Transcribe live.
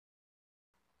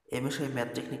MSI math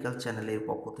technical চ্যানেলের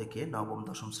পক্ষ থেকে নবম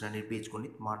দশম শ্রেণীর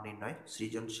বীজগণিত মান নির্ণয়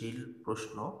সৃজনশীল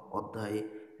প্রশ্ন অধ্যায়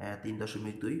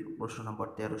 3.2 প্রশ্ন নম্বর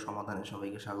 13 সমাধানে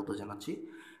সবাইকে স্বাগত জানাচ্ছি।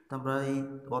 তো আমরা এই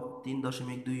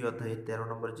 3.2 অধ্যায়ের 13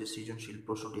 নম্বর যে সৃজনশীল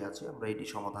প্রশ্নটি আছে আমরা এটি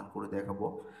সমাধান করে দেখাবো।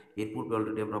 এর পূর্বে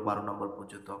অলরেডি আমরা 12 নম্বর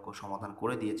পর্যন্ত অঙ্ক সমাধান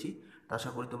করে দিয়েছি, তা আশা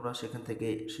করি তোমরা সেখান থেকে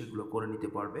সেগুলো করে নিতে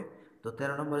পারবে। তো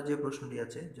 13 নম্বরে যে প্রশ্নটি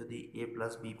আছে, যদি a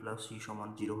plus B plus C সমান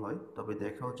 0 হয় তবে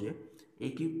দেখাও যে এ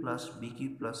cube plus B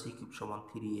cube plus C cube সমান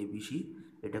 3abc।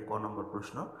 এটা ক নম্বর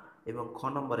প্রশ্ন। এবং খ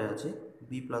নম্বরে আছে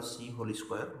B plus C whole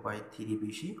square by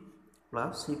 3bc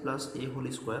plus C plus A whole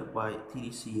square by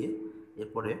 3ca,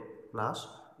 এরপরে plus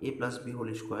A plus B whole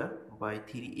square by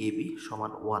 3ab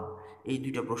সমান 1। এই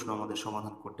দুইটা প্রশ্ন আমাদের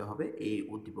সমাধান করতে হবে এই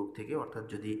উদ্দীপক থেকে, অর্থাৎ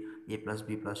যদি এ প্লাস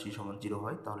বি প্লাস সি সমান 0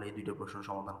 হয় তাহলে এই দুইটা প্রশ্ন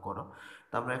সমাধান করো।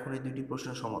 তো আমরা এখন এই দুইটি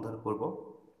প্রশ্নের সমাধান করব।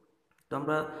 তো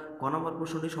আমরা ক নম্বর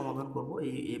প্রশ্নটি সমাধান করব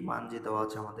এই এই মান যে দেওয়া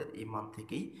আছে আমাদের এই মান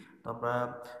থেকেই। তো আমরা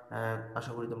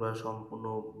আশা করি তোমরা সম্পূর্ণ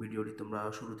ভিডিওটি তোমরা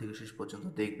শুরু থেকে শেষ পর্যন্ত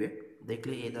দেখবে।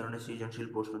 দেখলে এই ধরনের সৃজনশীল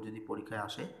প্রশ্ন যদি পরীক্ষায়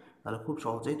আসে তাহলে খুব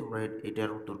সহজেই তোমরা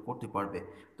এটার উত্তর করতে পারবে।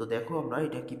 তো দেখো আমরা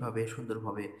এটা কিভাবে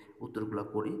সুন্দরভাবে উত্তরগুলো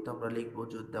করি। তো আমরা লিখবো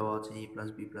যে দেওয়া আছে এ প্লাস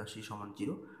বি প্লাস সি সমান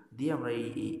 0, দিয়ে আমরা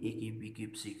এই এ কিউব বি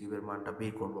কিউব সি কিউবের মানটা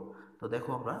বের করব। তো দেখো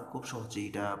আমরা খুব সহজেই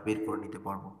এটা বের করে নিতে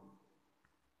পারবো।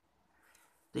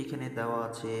 তো এখানে দেওয়া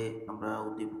আছে, আমরা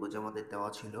উদ্দীপক যে আমাদের দেওয়া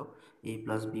ছিল এ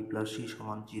প্লাস বি প্লাস সি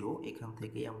সমান 0, এখান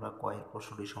থেকেই আমরা কয়ের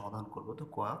প্রশ্নটি সমাধান করব। তো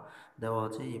ক দেওয়া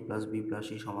আছে এ প্লাস বি প্লাস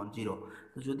সি সমান 0।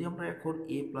 তো যদি আমরা এখন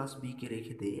এ প্লাস বিকে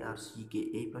রেখে দেই আর সিকে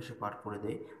এই পাশে পার করে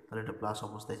দেই তাহলে এটা প্লাস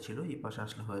অবস্থায় ছিল, এই পাশে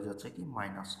আসলে হয়ে যাচ্ছে কি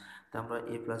মাইনাস। তো আমরা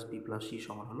এ প্লাস বি প্লাস সি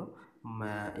সমান হলো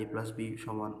এ প্লাস বি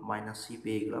সমান মাইনাস সি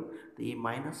পেয়ে গেলাম। তো এই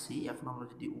মাইনাস সি এখন আমরা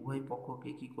যদি উভয় পক্ষকে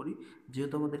কি করি,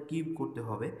 যেহেতু আমাদের কিউব করতে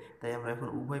হবে তাই আমরা এখন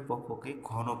উভয় পক্ষকে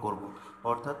ঘন করব।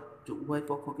 অর্থাৎ উভয়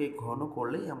পক্ষকে ঘন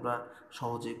করলেই আমরা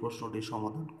সহজেই প্রশ্নটির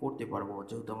সমাধান করতে পারবো।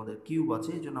 যেহেতু আমাদের কিউব আছে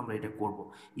এই জন্য আমরা এটা করব।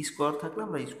 স্কোয়ার থাকলে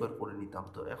আমরা স্কোয়ার করে নিতাম।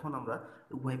 তো এখন আমরা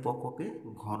উভয় পক্ষকে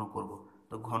ঘন করব।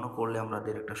 তো ঘন করলে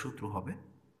আমাদের একটা সূত্র হবে,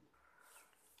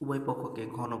 উভয় পক্ষকে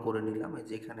ঘন করে নিলাম। এই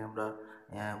যে এখানে আমরা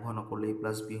ঘন করলে এ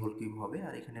প্লাস বি হোল কিউব হবে,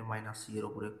 আর এখানে মাইনাস সি এর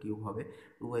ওপরে কিউব হবে।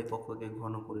 উভয় পক্ষকে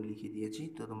ঘন করে লিখে দিয়েছি,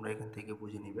 তো তোমরা এখান থেকে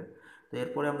বুঝে নিবে। তো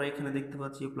এরপরে আমরা এখানে দেখতে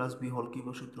পাচ্ছি এ প্লাস বি হোল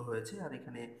কিউবের সূত্র হয়েছে, আর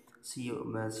এখানে সি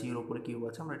সি এর ওপরে কিউব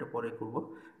আছে, আমরা এটা পরে করব।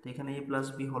 তো এখানে এ প্লাস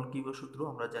বি হোল কিউবের সূত্র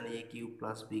আমরা জানি এ cube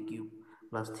plus B cube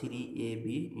plus 3ab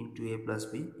into এ প্লাস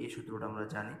বি, এই সূত্রটা আমরা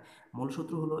জানি। মূল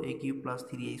সূত্র হলো এ cube plus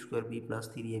 3a square B plus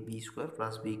 3ab square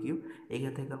plus B cube.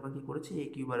 এখান থেকে আমরা কি করেছি এ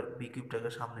কিউব আর বি কিউবটাকে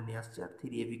সামনে নিয়ে আসছি, আর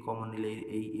 3ab কমন নিলে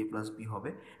এই এ প্লাস বি হবে।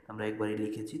 আমরা একবারই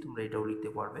লিখেছি, তোমরা এটাও লিখতে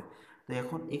পারবে। তো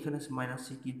এখন এখানে মাইনাস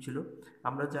সি কিউব ছিল।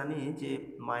 আমরা জানি যে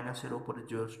মাইনাসের ওপরে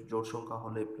জোড় সংখ্যা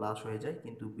হলে প্লাস হয়ে যায়,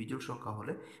 কিন্তু বিজোড় সংখ্যা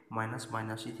হলে মাইনাস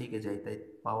মাইনাসই থেকে যায়। তাই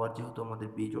পাওয়ার যেহেতু আমাদের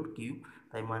বিজোড় কিউব,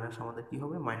 তাই মাইনাস আমাদের কি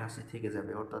হবে, মাইনাসই থেকে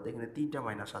যাবে। অর্থাৎ এখানে তিনটা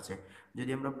মাইনাস আছে।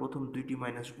 যদি আমরা প্রথম দুইটি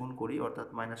মাইনাস গুণ করি, অর্থাৎ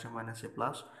মাইনাসে মাইনাসে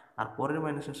প্লাস, আর পরের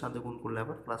মাইনাসের সাথে গুণ করলে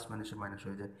আবার প্লাস মাইনাসে মাইনাস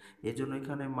হয়ে যায়। এই জন্য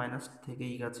এখানে মাইনাস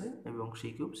থেকেই গেছে এবং সি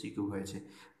কিউব হয়েছে।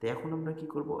 তো এখন আমরা কি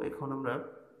করব, এখন আমরা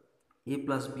এ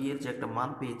প্লাস বি এর যে একটা মান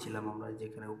পেয়েছিলাম আমরা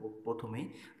যেখানে প্রথমেই,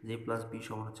 যে প্লাস বি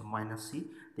সমান হচ্ছে মাইনাস সি,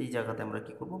 তো এই জায়গাতে আমরা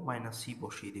কি করব, মাইনাস সি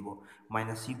বসিয়ে দিব।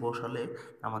 মাইনাস সি বসালে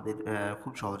আমাদের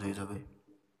খুব সহজ হয়ে যাবে।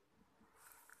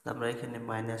 তো আমরা এখানে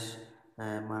মাইনাস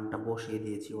মানটা বসিয়ে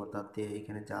দিয়েছি, অর্থাৎ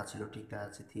এখানে যা ছিল ঠিক তা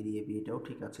আছে, 3ab এটাও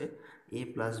ঠিক আছে। এ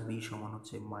প্লাস বি সমান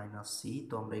হচ্ছে মাইনাস সি,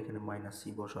 তো আমরা এখানে মাইনাস সি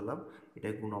বসালাম, এটা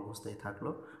গুণ অবস্থায়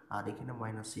থাকলো। আর এখানে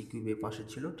মাইনাস সি কিউব এ পাশে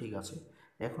ছিল, ঠিক আছে।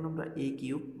 এখন আমরা এ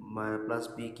কিউব প্লাস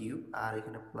বি কিউব, আর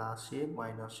এখানে প্লাসে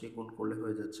মাইনাসে গুণ করলে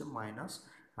হয়ে যাচ্ছে মাইনাস,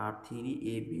 আর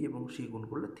 3ab এবং সি গুণ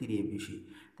করলে 3abc,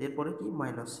 এরপরে কি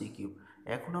মাইনাস সি কিউব।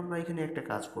 এখন আমরা এখানে একটা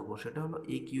কাজ করব, সেটা হলো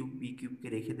এ কিউব বি কিউবকে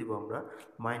রেখে দেবো আমরা,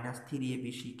 মাইনাস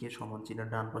 3abc-কে সমান চিহ্ন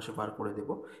ডান পাশে বার করে দেব,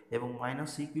 এবং মাইনাস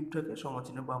সি কিউবটাকে সমান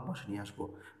চিহ্ন বাম পাশে নিয়ে আসবো।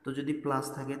 তো যদি প্লাস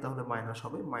থাকে তাহলে মাইনাস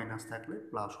হবে, মাইনাস থাকলে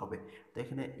প্লাস হবে। তো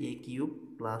এখানে এ কিউব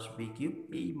প্লাস বি কিউব,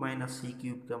 এই মাইনাস সি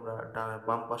কিউবকে আমরা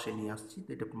বাম পাশে নিয়ে আসছি, তো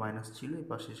এটা মাইনাস ছিল, এই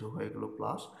পাশে এসে হয়ে গেল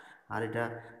প্লাস। আর এটা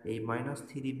এই মাইনাস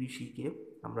 3bc-কে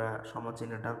আমরা সমান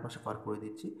চিহ্ন ডান পাশে পার করে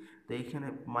দিচ্ছি। তো এইখানে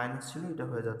মাইনাস ছিল, এটা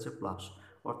হয়ে যাচ্ছে প্লাস।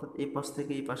 অর্থাৎ এই পাশ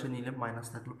থেকে এই পাশে নিলে মাইনাস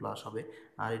থাকলে প্লাস হবে,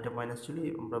 আর এটা মাইনাস ছিল,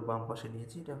 আমরা বাম পাশে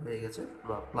নিয়েছি, এটা হয়ে গেছে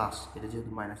প্লাস, এটা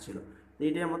যেহেতু মাইনাস ছিল। তো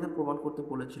এটাই আমাদের প্রমাণ করতে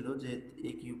বলেছিল যে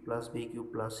এ cube plus B cube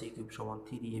plus C cube সমান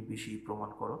 3abc প্রমাণ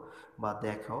করো বা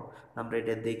দেখাও। আমরা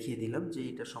এটা দেখিয়ে দিলাম যে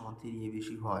এটা সমান 3abc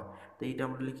হয়। তো এইটা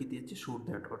আমরা লিখে দিয়েছি শুড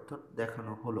দ্যাট, অর্থাৎ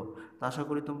দেখানো হলো। তো আশা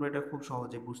করি তোমরা এটা খুব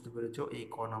সহজে বুঝতে পেরেছো এই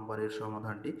ক নম্বরের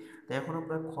সমাধানটি। তো এখন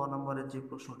আমরা খ নম্বরের যে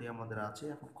প্রশ্নটি আমাদের আছে,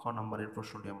 এখন খ নম্বরের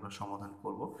প্রশ্নটি আমরা সমাধান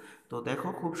করব। তো দেখো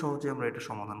খুব সহজে আমরা এটা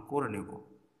সমাধান করে নেব।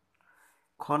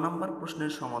 ক খ নাম্বার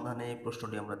প্রশ্নের সমাধানে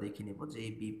প্রশ্নটি আমরা দেখে নেব যে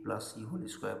B plus C whole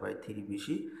square by three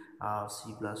BC R C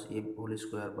plus A whole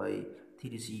square by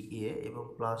three C এ এবং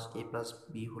plus A plus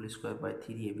B whole square by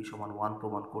three A B সমান ওয়ান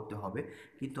প্রমাণ করতে হবে।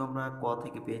 কিন্তু আমরা ক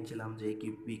থেকে পেয়েছিলাম যে এ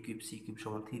cube B cube C cube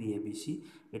সমান থ্রি এ বি সি,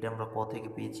 এটা আমরা ক থেকে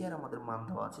পেয়েছি আর আমাদের মান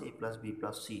দেওয়া আছে এ প্লাস বি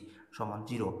প্লাস সি সমান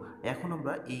জিরো। এখন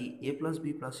আমরা এই এ প্লাস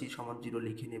বি প্লাস সি সমান জিরো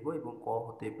লিখে নেব এবং ক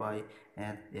হতে পাই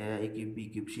এ cube B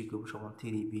cube C cube সমান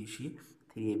three B C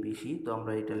three A B C. তো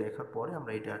আমরা এটা লেখার পরে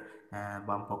আমরা এটার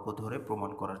বাম পক্ষ ধরে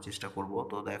প্রমাণ করার চেষ্টা করব।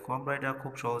 তো দেখো আমরা এটা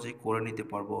খুব সহজেই করে নিতে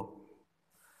পারবো।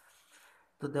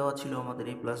 তো দেওয়া ছিল আমাদের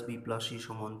এ প্লাস বি প্লাস সি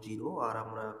সমান জিরো আর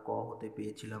আমরা ক হতে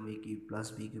পেয়েছিলাম এ Q plus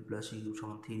B Q plus C Q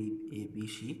সমান থ্রি এ বি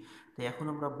সি। তো এখন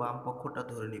আমরা বাম পক্ষটা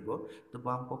ধরে নিব। তো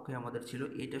বাম পক্ষে আমাদের ছিল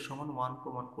এটা সমান ওয়ান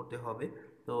প্রমাণ করতে হবে।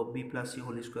 তো B plus C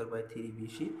whole square by three B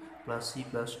C plus C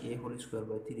plus A whole square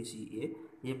by three C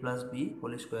A plus B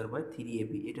whole square by three A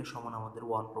B, এটা সমান আমাদের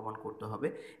ওয়ান প্রমাণ করতে হবে।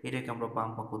 এটাকে আমরা বাম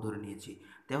পক্ষ ধরে নিয়েছি।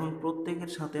 তো এখন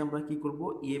প্রত্যেকের সাথে আমরা কি করব,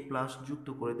 এ প্লাস যুক্ত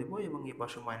করে দেব এবং এ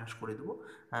পাশে মাইনাস করে দেব।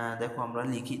 দেখো আমরা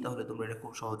লিখি তাহলে তোমরা এটা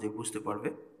খুব সহজেই বুঝতে পারবে।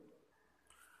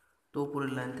 তো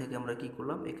উপরের লাইন থেকে আমরা কি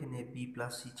করলাম, এখানে বি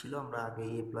প্লাস সি ছিল, আমরা আগে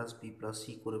এ প্লাস বি প্লাস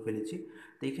সি করে ফেলেছি।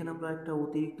 তো এখানে আমরা একটা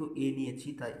অতিরিক্ত এ নিয়েছি,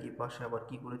 তাই এ পাশে আবার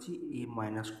কি করেছি, এ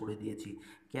মাইনাস করে দিয়েছি।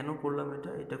 কেন করলাম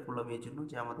এটা, এটা করলাম এই জন্য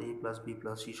যে আমাদের এ প্লাস বি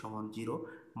প্লাস সি সমান জিরো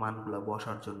মানগুলা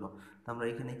বসার জন্য। তো আমরা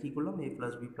এখানে কি করলাম, এ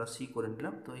প্লাস বি প্লাস সি করে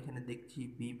নিলাম। তো এখানে দেখছি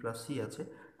বি প্লাস সি আছে,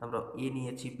 তো আমরা এ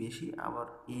নিয়েছি বেশি, আবার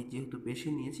এ যেহেতু বেশি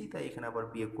নিয়েছি তাই এখানে আবার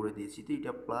বিয়োগ করে দিয়েছি। তো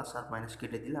এটা প্লাস আর মাইনাস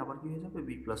কেটে দিলে আবার কি হয়ে যাবে,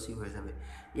 বি প্লাস সি হয়ে যাবে।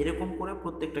 এরকম করে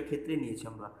প্রত্যেকটা ক্ষেত্রে নিয়েছি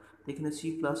আমরা। তো এখানে সি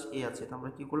প্লাস এ আছে, তো আমরা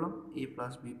কী করলাম, এ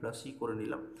প্লাস বি প্লাস সি করে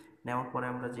নিলাম। নেওয়ার পরে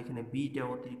আমরা যেখানে বিটা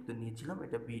অতিরিক্ত নিয়েছিলাম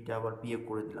এটা বিটা আবার বিয়োগ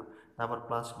করে দিলাম। আবার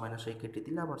প্লাস মাইনাস এ কেটে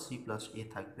দিলে আবার সি প্লাস এ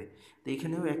থাকবে। তো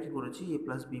এখানেও একই করেছি, এ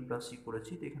প্লাস বি প্লাস সি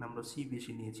করেছি। তো এখানে আমরা সি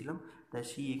বেশি নিয়েছিলাম তাই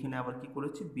সি এখানে আবার কি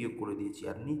করেছি, বিয়োগ করে দিয়েছি।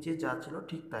 আর নিচে যা ছিল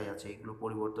ঠিক তাই আছে, এগুলো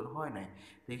পরিবর্তন হয় নাই।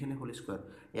 তো এখানে হোল স্কোয়ার।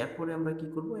 এরপরে আমরা কি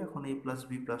করব, এখন এ প্লাস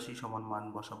বি প্লাস সি সমান মান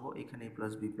বসাবো, এখানে এ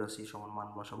প্লাস বি প্লাস সি সমান মান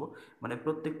বসাবো। মানে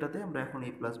প্রত্যেকটাতে আমরা এখন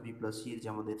এ প্লাস বি প্লাস সি এর যে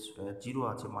আমাদের জিরো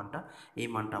আছে মানটা, এই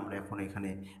মানটা আমরা এখন এখানে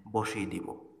বসিয়ে দিব।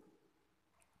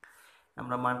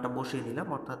 আমরা মানটা বসিয়ে নিলাম,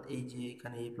 অর্থাৎ এই যে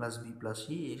এখানে এ প্লাস বি প্লাস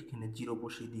সি, এখানে জিরো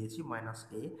বসিয়ে দিয়েছি, মাইনাস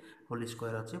এ হোল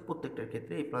স্কোয়ার আছে প্রত্যেকটার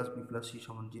ক্ষেত্রে, এ প্লাস বি প্লাস সি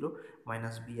সমান জিরো,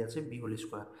 মাইনাস বি আছে বি হোল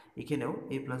স্কোয়ার। এখানেও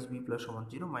এ প্লাস বি প্লাস সমান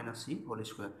zero minus C whole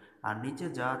square. আর নিচে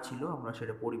যা ছিল আমরা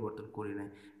সেটা পরিবর্তন করি নাই,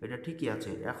 এটা ঠিকই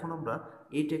আছে। এখন আমরা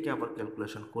এইটাকে আবার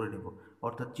ক্যালকুলেশন করে নেব,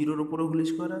 অর্থাৎ জিরোর উপরে হোল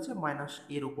স্কোয়ার আছে, মাইনাস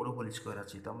এর উপরে হোল স্কোয়ার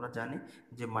আছে। তো আমরা জানি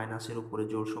যে মাইনাসের উপরে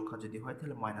জোড় সংখ্যা যদি হয়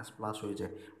তাহলে মাইনাস প্লাস হয়ে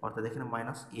যায়, অর্থাৎ এখানে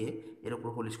মাইনাস এ এর উপর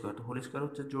হোল স্কোয়ার। তো হোল স্কোয়ার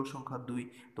হচ্ছে জোড় সংখ্যা দুই,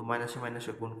 তো মাইনাসে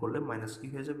মাইনাসে গুণ করলে মাইনাস কি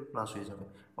হয়ে যাবে, প্লাস হয়ে যাবে।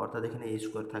 অর্থাৎ এখানে এ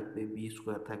স্কোয়ার থাকবে, বি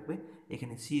স্কোয়ার থাকবে,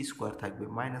 এখানে সি স্কোয়ার থাকবে,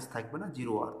 মাইনাস থাকবে না,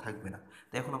 জিরো আর থাকবে না।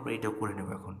 তো এখন আমরা এটাও করে নেব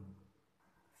এখন।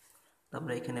 তো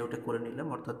আমরা এখানে ওটা করে নিলাম,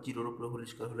 অর্থাৎ জিরোর উপরে হোল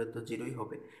স্কোয়ার হলে তো জিরোই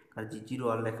হবে, কারণ জিরো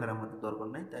আর লেখার আমাদের দরকার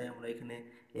নাই। তাই আমরা এখানে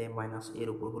এ মাইনাস এর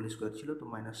উপর হোল স্কোয়ার ছিল, তো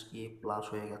মাইনাস এ প্লাস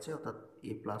হয়ে গেছে, অর্থাৎ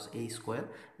এ প্লাস এ স্কোয়ার।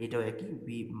 এটাও একই,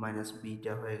 বি মাইনাস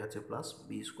বিটা হয়ে গেছে plus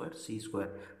B square C square,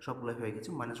 সবগুলো হয়ে গেছে,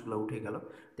 মাইনাসগুলো উঠে গেল।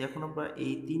 তো এখন আমরা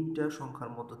এই তিনটা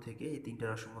সংখ্যার মধ্য থেকে, এই তিনটা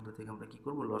রাশির মধ্য থেকে আমরা কী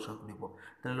করবো, লসাগু নেব।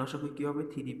 তাহলে লসাগু কী হবে,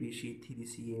 three B C three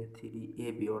C A three A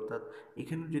B, অর্থাৎ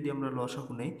এখানে যদি আমরা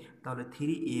লসাগু নেই তাহলে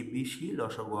থ্রি এ বি সি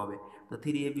লসাগু হবে। তো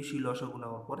থ্রি এ বি সি লসাগু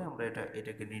নেওয়ার পরে আমরা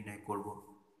এটাকে নির্ণয় করব।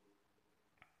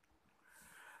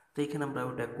 তো এখানে আমরা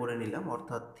ওটা করে নিলাম,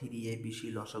 অর্থাৎ থ্রি এ বিসি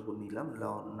লসাগু নিলাম,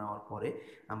 নেওয়ার পরে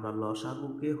আমরা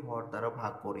লসাগুকে হর দ্বারা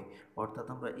ভাগ করি। অর্থাৎ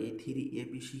আমরা এই থ্রি এ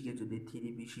বিসিকে যদি থ্রি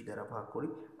বিসি দ্বারা ভাগ করি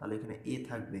তাহলে এখানে এ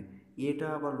থাকবে, এটা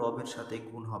আবার লবের সাথে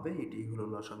গুণ হবে, এটি হলো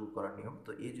লসাগু করার নিয়ম।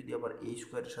 তো এ যদি আবার এ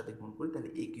স্কোয়ারের সাথে গুণ করি তাহলে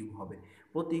এ কিউব হবে,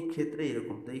 প্রতি ক্ষেত্রে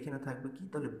এরকম। তো এখানে থাকবে কি,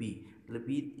 তাহলে বি, তাহলে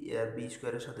বি আর বি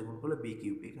স্কোয়ারের সাথে গুণ করলে বি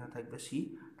কিউব। এখানে থাকবে সি,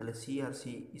 তাহলে সি আর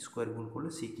সি স্কোয়ার গুণ করলে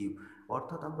সি কিউব।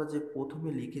 অর্থাৎ আমরা যে প্রথমে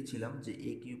লিখেছিলাম যে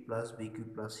এ cube plus B cube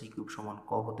plus C cube সমান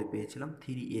ক হতে পেয়েছিলাম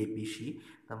থ্রি এ বি সি,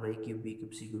 আমরা এ cube B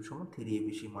cube C cube সমান থ্রি এ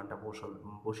বি সি মানটা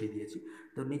বসিয়ে দিয়েছি।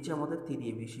 তো নিচে আমাদের থ্রি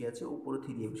এ বি সি আছে, উপরে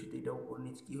থ্রি এ বি সি, তো এটা উপর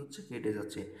নিচে কী হচ্ছে, কেটে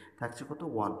যাচ্ছে, থাকছে কত,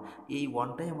 ওয়ান। এই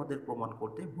ওয়ানটাই আমাদের প্রমাণ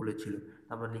করতে বলেছিল,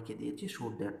 আমরা লিখে দিয়েছি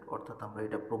শুড দ্যাট, অর্থাৎ আমরা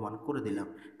এটা প্রমাণ করে দিলাম।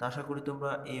 তো আশা করি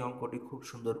তোমরা এই অঙ্কটি খুব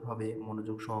সুন্দরভাবে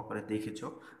মনোযোগ সহকারে দেখেছো,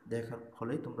 দেখার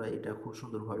ফলে তোমরা এটা খুব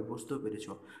সুন্দরভাবে বুঝতেও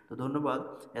পেরেছো। তো ধন্যবাদ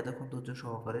এতক্ষণ ধৈর্য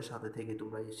সহকারে সাথে থেকে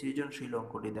তোমরা এই সৃজনশীল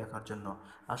অঙ্কটি দেখার জন্য।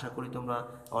 আশা করি তোমরা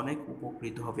অনেক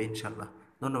উপকৃত হবে ইনশাল্লাহ।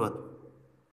 ধন্যবাদ।